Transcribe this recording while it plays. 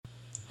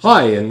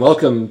Hi, and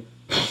welcome.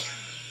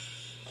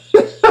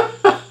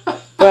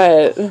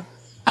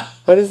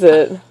 What is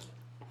it?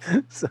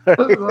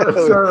 Sorry.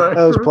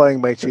 I was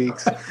playing my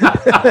cheeks.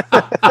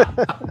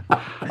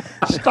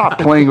 Stop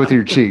playing with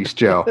your cheeks,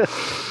 Joe.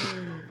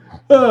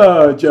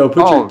 Oh, Joe,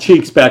 put your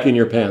cheeks back in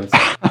your pants.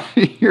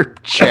 Your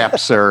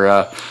chaps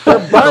are...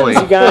 They're buns,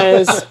 you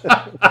guys.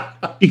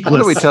 What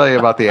do we tell you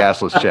about the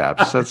assless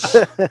chaps? That's...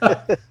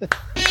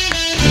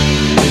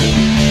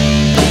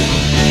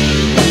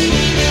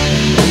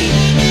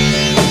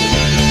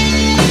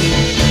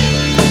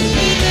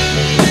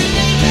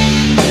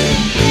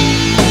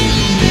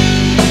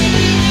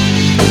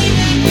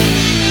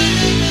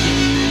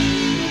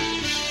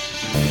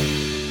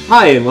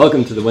 Hi, and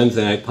welcome to the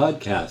Wednesday Night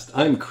Podcast.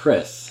 I'm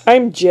Chris.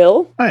 I'm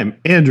Jill. I'm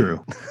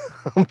Andrew.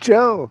 I'm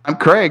Joe. I'm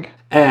Craig.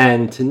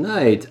 And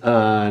tonight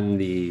on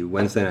the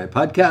Wednesday Night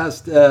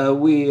Podcast,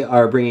 we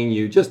are bringing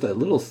you just a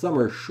little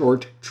summer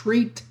short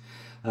treat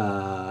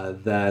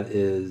that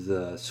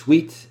is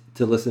sweet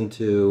to listen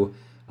to.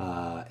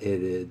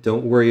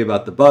 Don't worry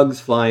about the bugs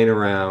flying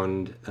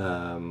around.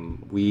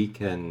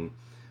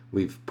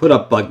 We've put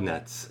up bug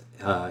nets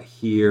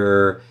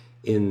here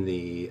in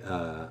the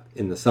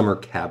summer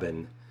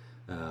cabin.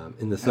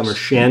 In the summer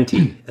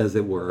shanty, as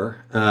it were.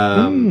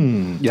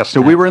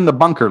 So we were in the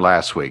bunker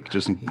last week,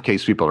 just in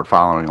case people are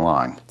following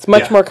along. It's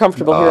much more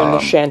comfortable here in the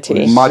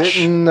shanty.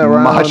 Sitting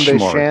around much the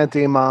more.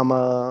 shanty,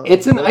 mama.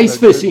 It's an ice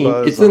fishing.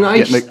 It's an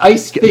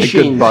ice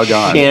fishing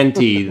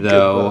shanty,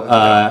 though,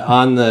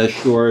 on the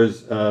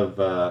shores of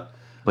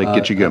Lake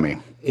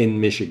Gitchigumi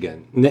in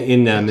Michigan,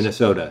 in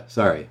Minnesota.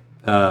 Sorry,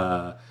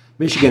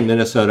 Michigan,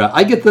 Minnesota.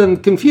 I get them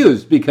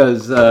confused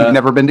because You've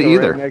never been to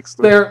either. Right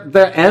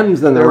they're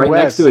M's and they're right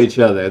west. next to each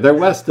other. They're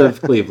west of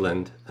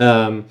Cleveland.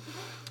 So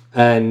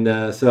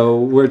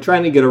we're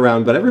trying to get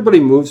around, but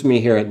everybody moves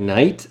me here at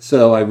night,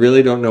 so I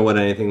really don't know what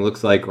anything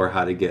looks like or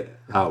how to get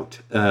out.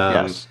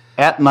 Yes.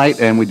 At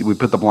night, and we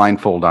put the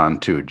blindfold on,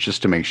 too,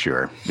 just to make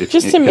sure.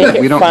 Just to make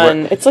it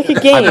fun. It's like a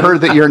game. I've heard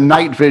that your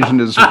night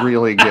vision is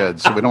really good,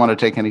 so we don't want to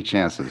take any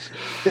chances.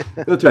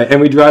 That's right, and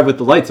we drive with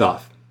the lights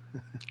off.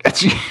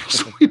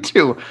 Yes, we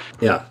do.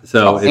 Yeah,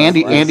 so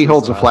Andy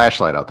holds a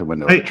flashlight out the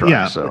window of the truck.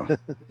 Yeah. So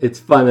it's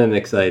fun and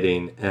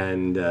exciting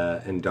and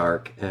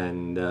dark.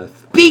 And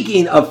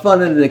speaking of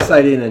fun and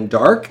exciting and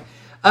dark,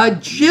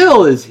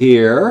 Jill is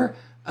here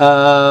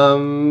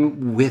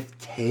with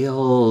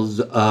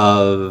tales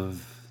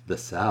of the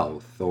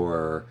South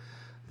or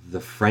the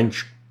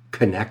French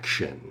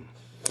Connection.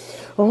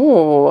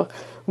 Oh,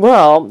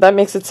 well, that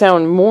makes it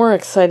sound more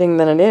exciting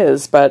than it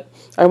is, but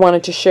I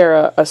wanted to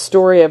share a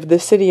story of the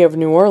city of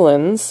New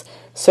Orleans.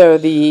 So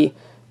the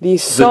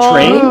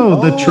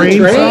song... The train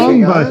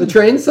song? The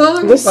train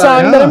song? The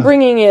song that I'm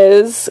bringing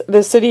is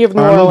the city of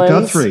New Arlo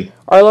Orleans. Guthrie.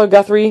 Arlo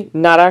Guthrie,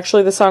 not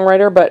actually the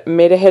songwriter, but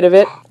made a hit of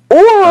it.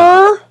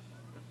 Or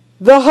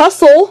The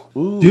Hustle.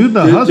 Dude,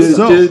 the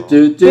hustle.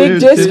 Big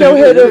disco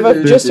hit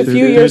of just a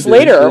few years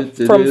later,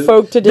 from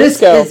folk to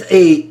disco.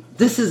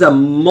 This is a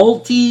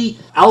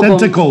multi-album...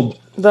 Tentacled.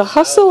 The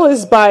Hustle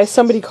is by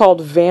somebody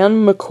called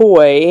Van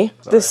McCoy.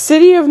 The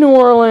city of New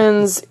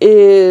Orleans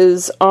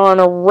is on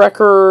a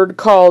record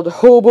called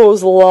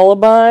Hobo's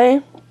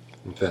Lullaby.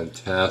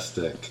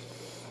 Fantastic.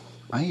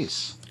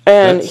 nice.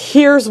 And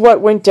here's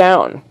what went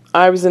down.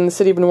 I was in the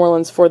city of New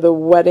Orleans for the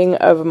wedding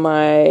of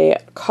my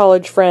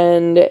college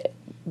friend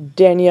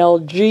Danielle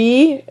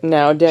G,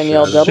 now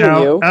Danielle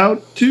W. Shout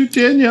out to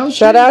Danielle.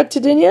 Shout out to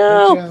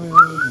Danielle.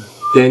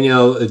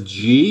 Danielle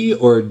G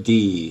or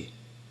D?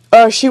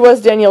 She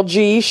was Danielle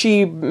G.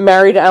 She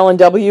married Alan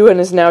W.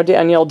 and is now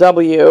Danielle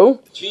W.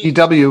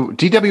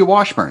 D.W.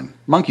 Washburn,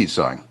 Monkey's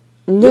song.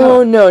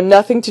 No,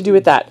 nothing to do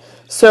with that.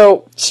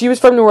 So she was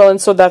from New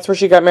Orleans, so that's where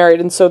she got married,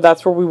 and so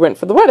that's where we went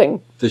for the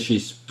wedding. Does she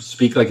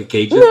speak like a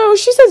Cajun? No,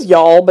 she says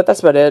y'all, but that's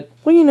about it.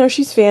 Well,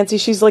 she's fancy.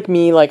 She's like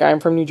me. Like, I'm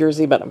from New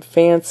Jersey, but I'm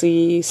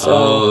fancy.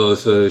 So.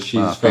 So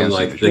she's from fancy.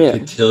 like the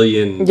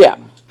cotillion. Yeah.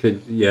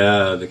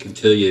 The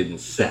cotillion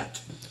set.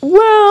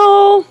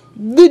 Well,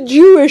 the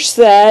Jewish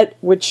set,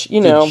 which,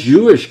 The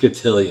Jewish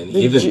cotillion,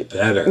 even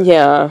better.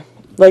 Yeah.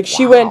 Like,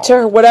 she went to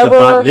The whatever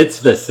bat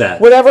mitzvah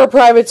set. whatever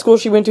private school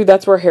she went to,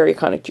 that's where Harry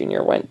Connick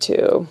Jr. went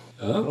to.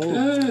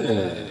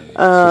 Okay.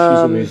 So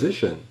she's a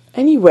musician.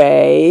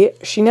 Anyway,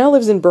 she now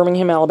lives in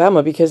Birmingham,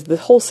 Alabama, because the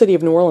whole city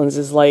of New Orleans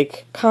is,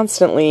 like,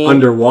 constantly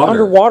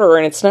underwater,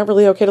 and it's not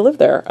really okay to live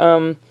there.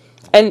 And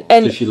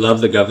Does she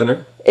love the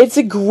governor? It's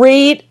a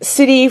great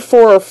city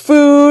for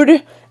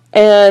food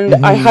and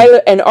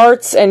and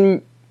arts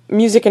and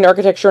music and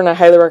architecture, and I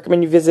highly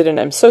recommend you visit. And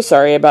I'm so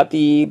sorry about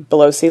the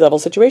below sea level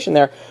situation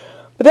there,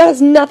 but that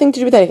has nothing to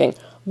do with anything.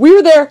 We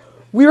were there,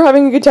 we were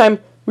having a good time,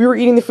 we were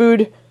eating the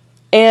food,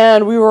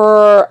 and we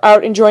were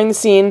out enjoying the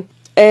scene.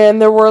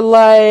 And there were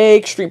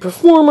like street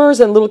performers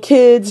and little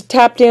kids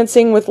tap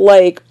dancing with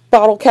like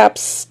bottle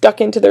caps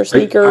stuck into their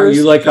sneakers. Are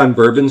you like on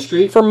Bourbon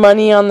Street? For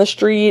money on the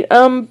street.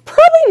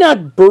 Probably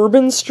not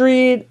Bourbon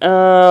Street. What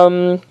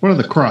are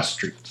the cross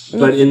streets?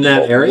 But in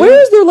that area?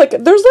 Where is there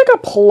there's like a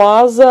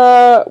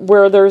plaza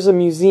where there's a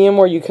museum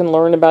where you can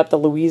learn about the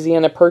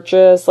Louisiana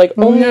Purchase. Like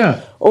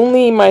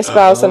only my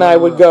spouse and I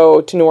would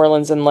go to New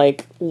Orleans and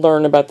like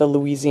learn about the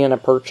Louisiana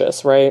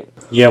Purchase, right?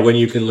 Yeah, when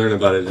you can learn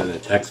about it in a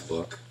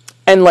textbook.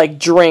 And like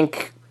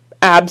drink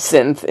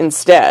absinthe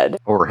instead.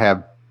 Or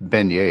have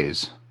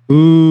beignets.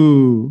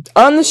 Ooh.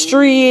 On the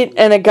street,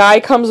 and a guy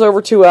comes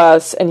over to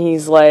us and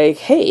he's like,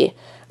 "Hey,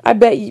 I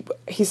bet you,"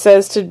 he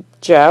says to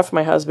Jeff,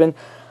 my husband,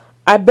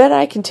 "I bet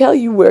I can tell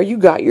you where you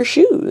got your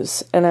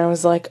shoes." And I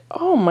was like,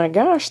 "Oh my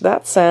gosh,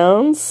 that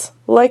sounds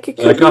like it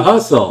could like a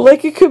hustle.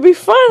 Like it could be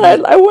fun.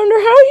 I wonder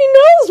how he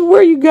knows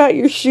where you got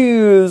your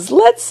shoes.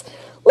 Let's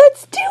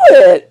do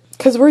it."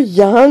 Because we're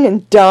young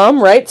and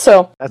dumb, right?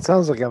 So That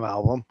sounds like an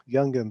album.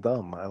 Young and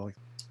Dumb. I like.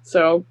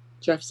 So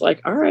Jeff's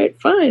like, "All right,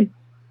 fine."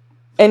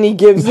 And he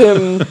gives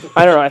him,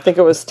 I don't know, I think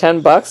it was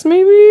 $10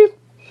 maybe,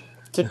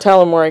 to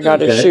tell him where he got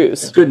his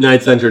shoes. Good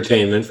night's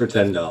entertainment for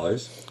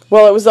 $10.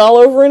 Well, it was all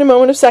over in a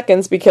moment of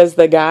seconds because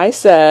the guy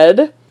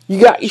said, "You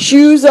got your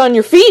shoes on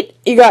your feet.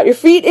 You got your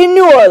feet in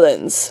New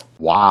Orleans."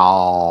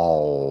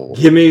 Wow.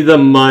 Give me the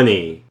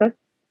money.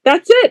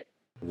 That's it.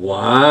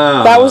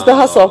 Wow. That was the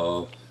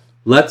hustle.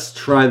 Let's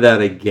try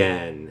that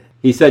again.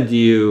 He said to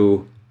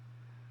you,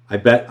 "I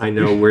bet I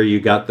know where you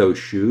got those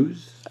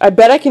shoes." I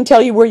bet I can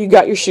tell you where you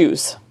got your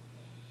shoes.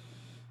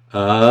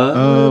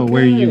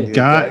 Where you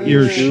got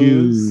your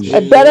shoes.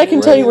 I bet I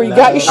can tell you where you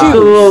got your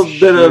A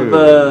shoes.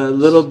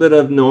 little bit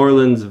of New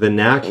Orleans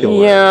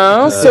vernacular.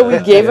 Yeah, so we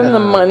gave him the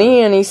money,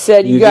 and he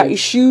said, "You got your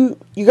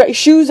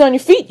shoes on your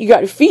feet. You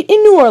got your feet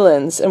in New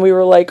Orleans." And we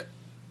were like,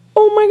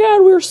 "Oh my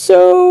God, we're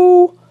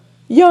so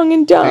young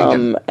and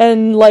dumb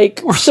and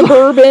like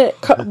suburban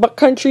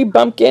country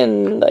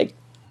bumpkin." Like,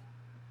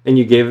 and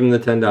you gave him the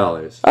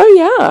 $10. oh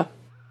yeah.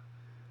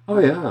 Oh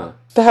yeah.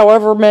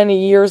 However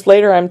many years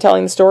later, I'm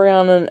telling the story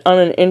on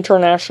an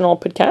international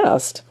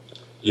podcast.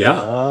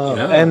 Yeah.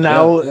 And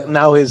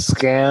now his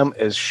scam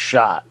is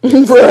shot.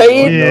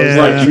 Right?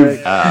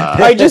 Yeah.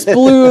 I just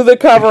blew the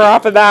cover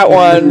off of that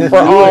one for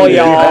all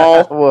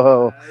y'all.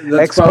 Whoa.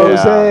 That's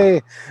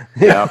Expose.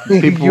 Yeah.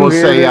 People will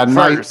say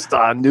first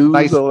on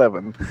News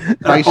 11.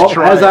 Nice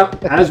try.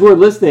 As we're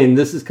listening,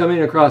 this is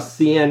coming across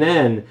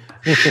CNN.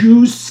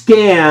 Shoe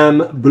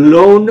scam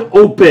blown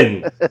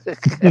open.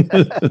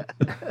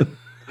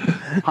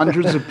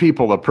 Hundreds of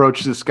people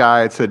approached this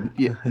guy and said,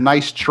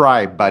 "Nice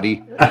try,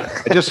 buddy. I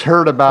just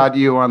heard about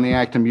you on the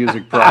Acton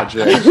Music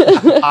Project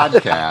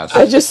podcast.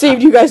 I just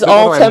saved you guys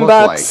all What do I $10.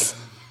 look like?"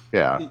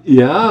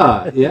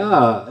 Yeah.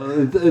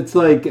 It's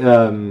like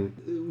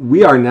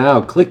we are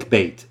now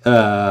clickbait.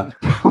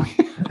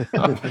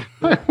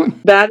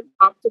 That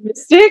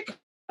optimistic?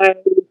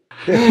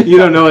 You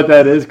don't know what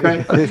that is,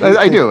 Craig?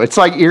 I do. It's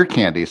like ear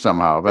candy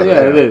somehow. But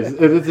Yeah, it is.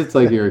 It's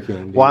like your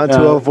candy. Want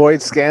to avoid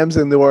scams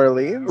in New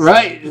Orleans?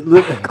 Right.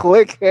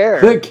 Click here.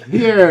 Click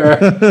here.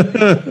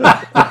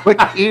 Quick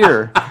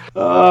ear.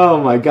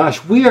 Oh my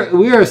gosh, we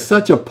are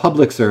such a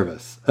public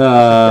service. We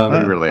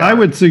really are. I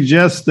would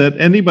suggest that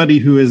anybody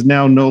who is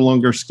now no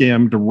longer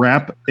scammed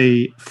wrap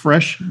a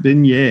fresh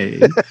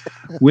beignet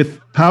with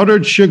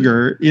powdered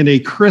sugar in a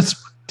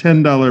crisp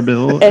 $10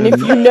 bill And if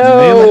you mail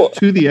know, it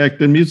to the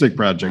Acton Music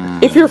Project.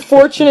 if you're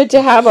fortunate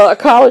to have a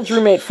college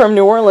roommate from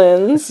New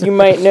Orleans, you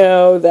might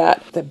know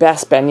that the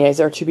best beignets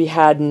are to be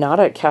had not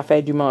at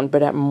Café Du Monde,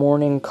 but at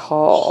Morning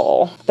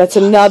Call. That's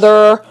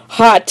another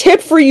hot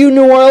tip for you,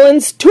 New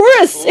Orleans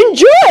tourists.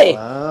 Enjoy!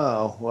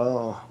 Oh,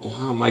 well.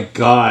 Oh my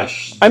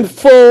gosh. I'm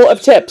full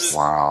of tips.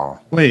 Wow.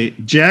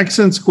 Wait,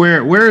 Jackson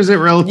Square. Where is it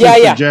relative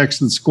Yeah. to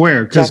Jackson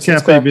Square? Because Jackson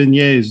Cafe Square.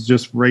 Beignet is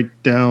just right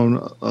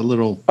down a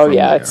little. Oh, from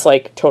yeah, there. it's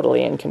like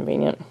totally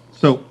inconvenient.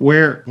 So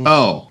where?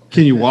 Oh,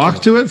 can you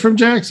walk to it from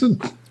Jackson?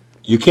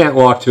 You can't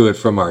walk to it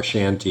from our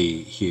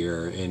shanty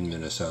here in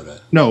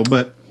Minnesota. No,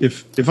 but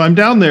if I'm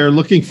down there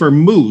looking for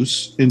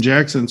moose in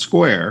Jackson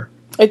Square,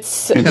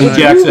 It's In did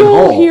Jackson Google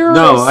Hole. hear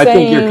No, us I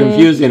think you're saying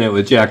confusing it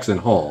with Jackson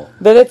Hole.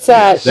 that it's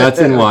at That's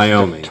in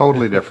Wyoming.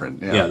 Totally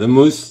different. Yeah. Yeah, the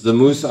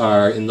moose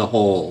are in the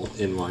hole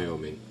in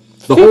Wyoming.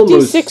 The whole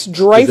moose 56 is in the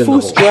Dreyfus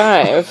hole.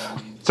 Drive.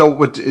 So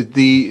what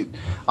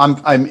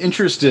I'm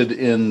interested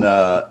in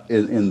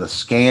the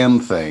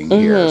scam thing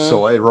here.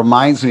 So it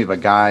reminds me of a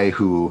guy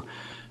who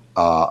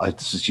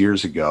this is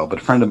years ago, but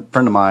a friend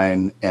of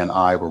mine and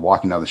I were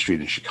walking down the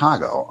street in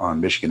Chicago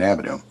on Michigan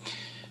Avenue,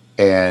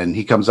 and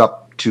he comes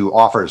up to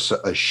offer us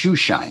a shoe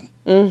shine.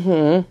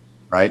 Mm-hmm.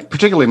 Right,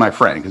 particularly my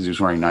friend because he was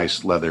wearing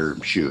nice leather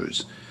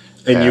shoes,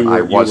 And you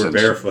I were wasn't.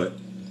 barefoot.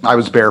 I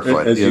was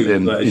barefoot As you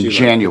in like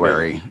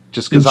January,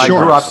 just because In I grew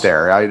shorts. up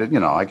there. I can.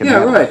 Yeah,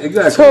 have it. right,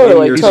 exactly.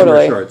 Totally, In your summer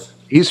totally. shorts.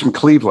 He's from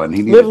Cleveland.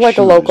 He Live needed like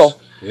a shoes.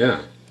 local.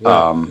 Yeah.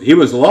 He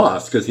was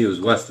lost because he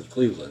was west of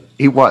Cleveland.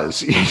 He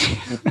was.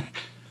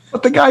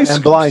 But the guy's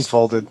And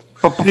blindfolded.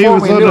 But He before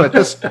was we on knew a- it,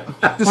 this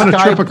on a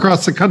guy, trip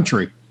across the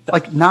country.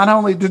 like, not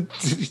only did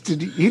he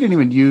didn't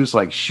even use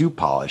like shoe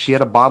polish. He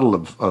had a bottle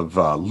of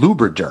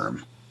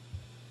Lubriderm,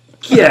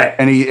 Yeah.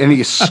 and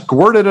he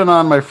squirted it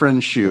on my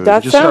friend's shoe.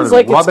 That just sounds started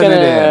like it's rubbing it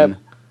gonna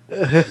in.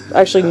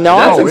 actually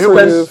not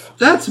improve.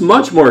 That's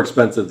much more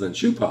expensive than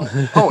shoe polish.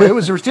 Oh, it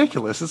was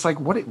ridiculous. It's like,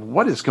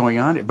 what is going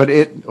on here? But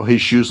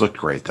his shoes looked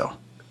great, though.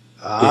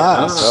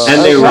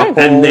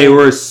 And they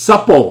were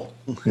supple.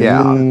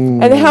 Yeah.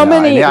 And how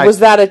many, was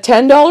that a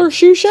 $10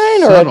 shoe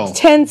shine or Subtle. a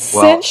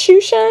 10-cent shoe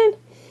shine?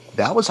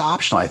 That was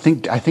optional. I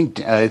think.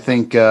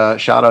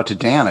 Shout out to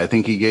Dan. I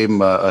think he gave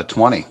him a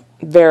 20.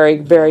 Very,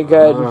 very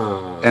good.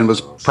 And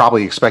was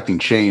probably expecting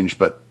change,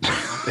 but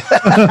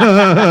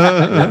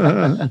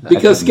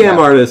because scam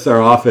artists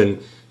are often.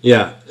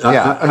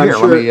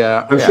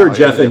 I'm sure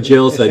Jeff and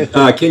Jill said,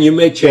 "Can you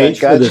make change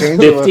for this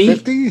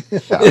 50?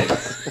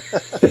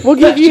 We'll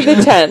give you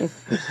the 10.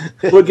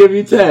 We'll give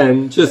you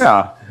 10. Just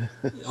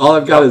all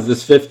I've got is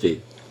this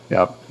 50."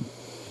 Yep.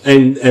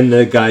 And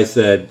the guy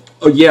said,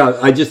 "Oh yeah,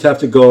 I just have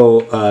to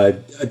go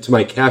to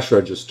my cash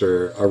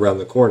register around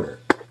the corner.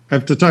 I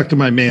have to talk to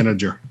my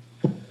manager.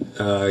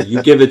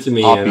 You give it to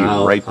me, and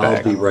I'll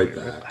be right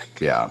back."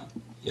 Yeah.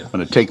 I'm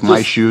going to take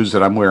my shoes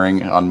that I'm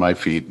wearing on my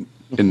feet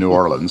in New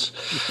Orleans.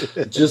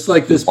 Just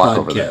like this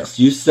podcast,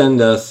 you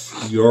send us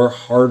your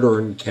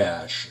hard-earned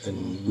cash,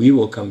 and we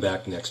will come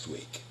back next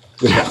week.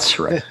 That's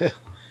right.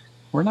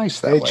 We're nice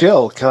that way. Hey,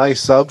 Jill, can I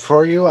sub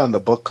for you on the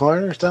book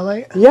corner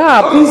tonight?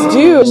 Yeah, please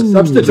do.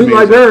 Substitute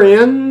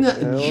librarian,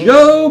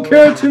 Joe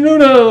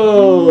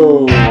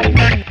Caratanuno.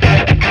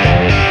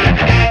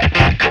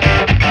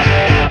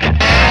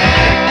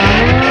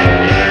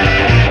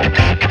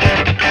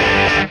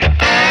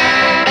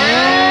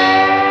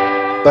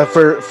 But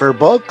for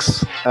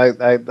books, I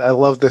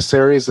love this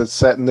series. It's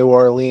set in New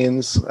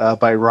Orleans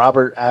by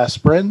Robert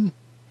Asprin,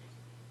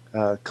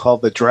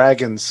 called the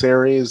Dragon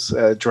series.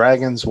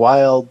 Dragon's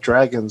Wild,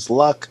 Dragon's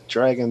Luck,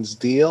 Dragon's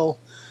Deal.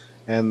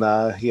 And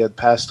he had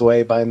passed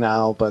away by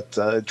now, but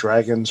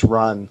Dragon's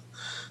Run,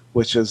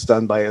 which is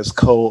done by his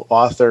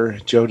co-author,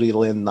 Jody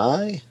Lynn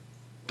Nye.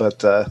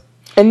 But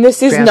and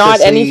this is not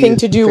anything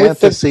to do with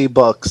fantasy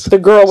books. The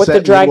girl with the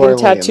dragon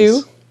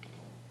tattoo?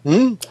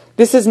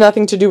 This is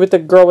nothing to do with the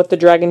girl with the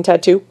dragon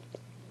tattoo?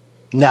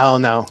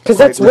 No. Because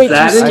that's way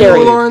too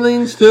scary. In New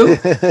Orleans, too?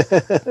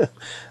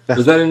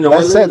 Was that in New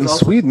Orleans? That's set in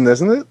Sweden,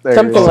 isn't it?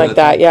 Something like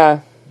that,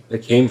 yeah.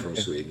 It came from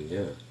Sweden,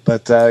 yeah.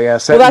 But,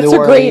 set in New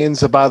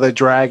Orleans about a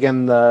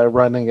dragon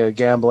running a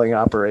gambling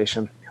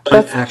operation.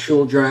 An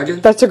actual dragon?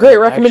 That's a great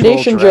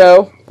recommendation,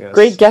 Joe. Yes.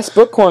 Great guest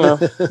book corner.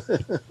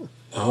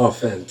 Oh,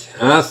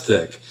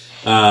 fantastic.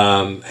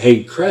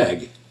 Hey,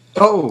 Craig.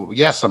 Oh,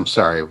 yes, I'm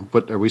sorry.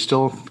 But are we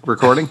still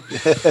recording?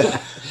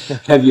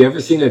 Have you ever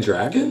seen a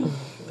dragon?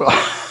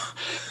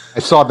 I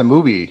saw the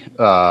movie,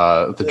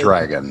 The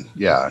Dragon.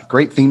 Yeah,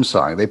 great theme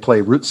song. They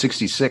play Route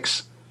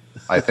 66,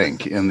 I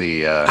think, in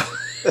the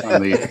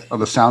on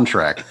the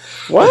soundtrack.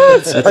 What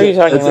are you talking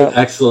about? That's an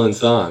excellent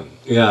song.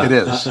 Yeah, it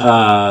is.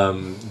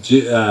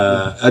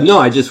 No,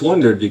 I just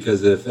wondered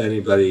because if any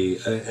of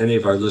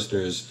our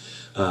listeners,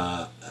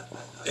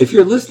 if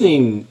you're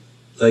listening.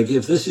 Like,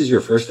 if this is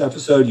your first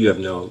episode, you have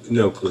no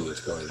clue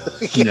what's going on.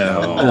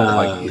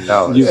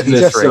 You've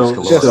missed so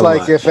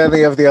like much. if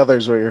any of the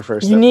others were your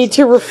first You episode. need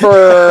to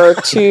refer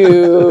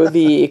to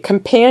the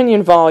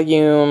companion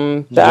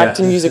volume, the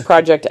Acton Music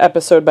Project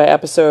episode by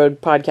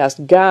episode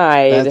podcast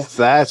guide.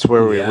 That's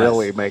where we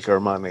really make our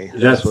money.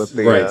 That's with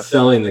the, right,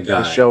 selling the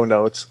guide. The show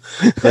notes.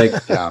 Like,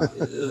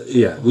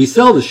 we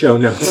sell the show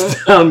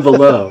notes down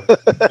below.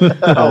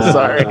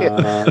 Sorry.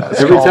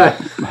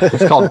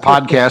 It's called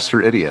Podcast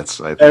for Idiots.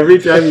 I think. Every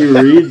time you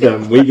read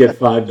them, we get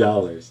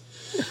 $5.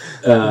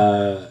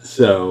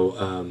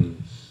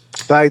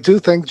 But I do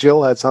think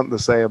Jill had something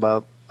to say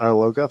about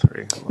Arlo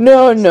Guthrie.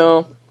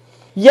 No.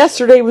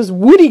 Yesterday was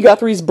Woody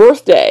Guthrie's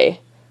birthday.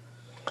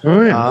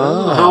 Oh, yeah.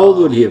 How old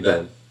would he have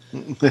been?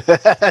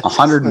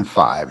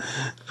 105.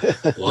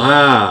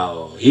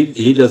 Wow.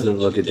 He doesn't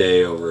look a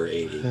day over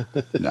 80.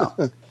 No.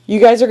 You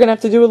guys are going to have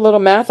to do a little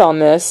math on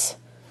this.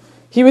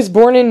 He was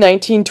born in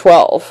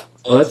 1912.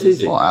 Oh, that's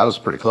easy. Well, that was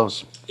pretty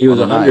close. He was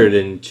 100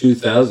 in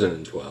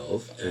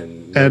 2012,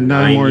 and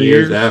 9 more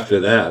years after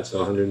that, so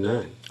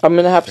 109. I'm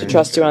going to have to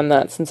trust you on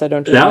that since I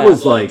don't do That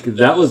math.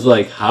 was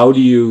like how do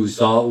you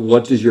solve?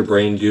 What does your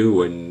brain do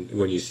when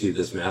you see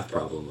this math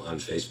problem on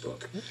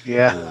Facebook?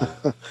 Yeah.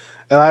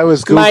 And I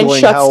was Mine Googling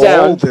shuts how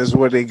down. old is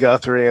Woody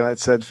Guthrie, and it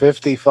said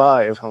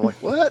 55. I'm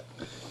like, what?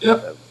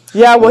 Yep.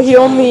 Yeah, well, he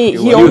only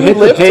You hit the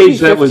lived to be page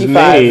that was 55.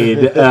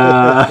 made.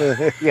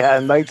 Yeah,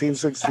 in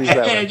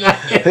 1967. Yeah,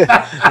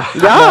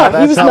 That's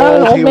he was how not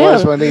an old old he man.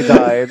 was when he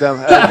died.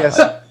 I guess.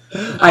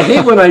 I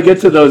hate when I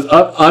get to those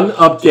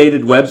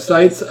unupdated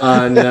websites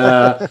on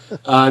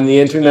the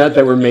internet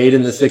that were made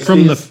in the 60s.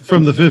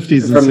 From the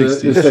 50s and From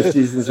 60s. the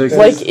 50s and 60s.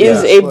 Like,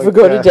 is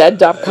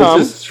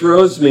AbeVagodaDead.com? It just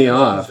throws me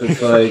off.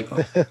 It's like...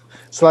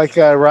 It's like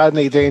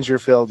Rodney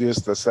Dangerfield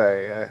used to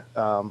say,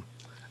 I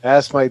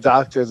asked my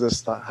doctor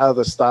how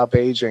to stop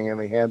aging,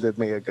 and he handed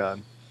me a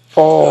gun.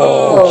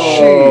 Oh,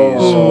 jeez.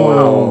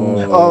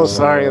 Wow. Oh,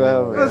 sorry.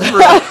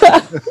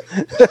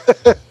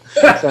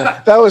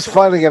 That was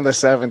funny in the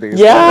 70s.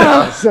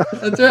 Yeah.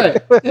 That's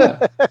right.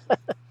 Yeah.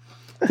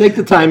 Take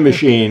the time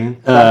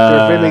machine.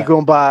 Dr. Vinny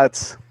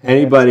Gumbats.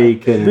 Anybody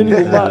can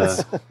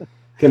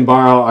can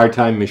borrow our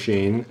time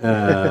machine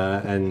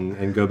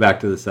and go back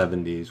to the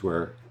 70s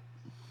where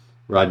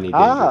Rodney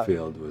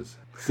Dangerfield was.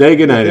 Say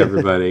goodnight,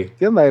 everybody.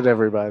 Good night,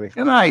 everybody.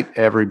 Good night,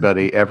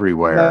 everybody,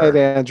 everywhere. Good night,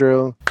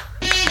 Andrew.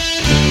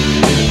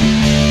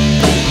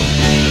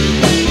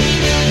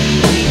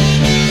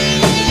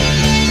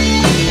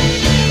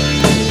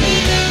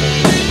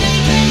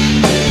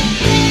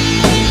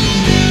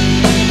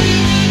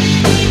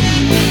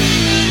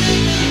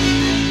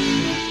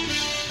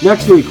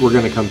 Next week, we're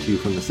going to come to you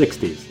from the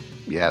 60s.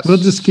 Yes. We'll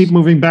just keep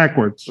moving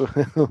backwards.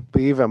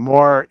 Be even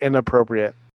more inappropriate.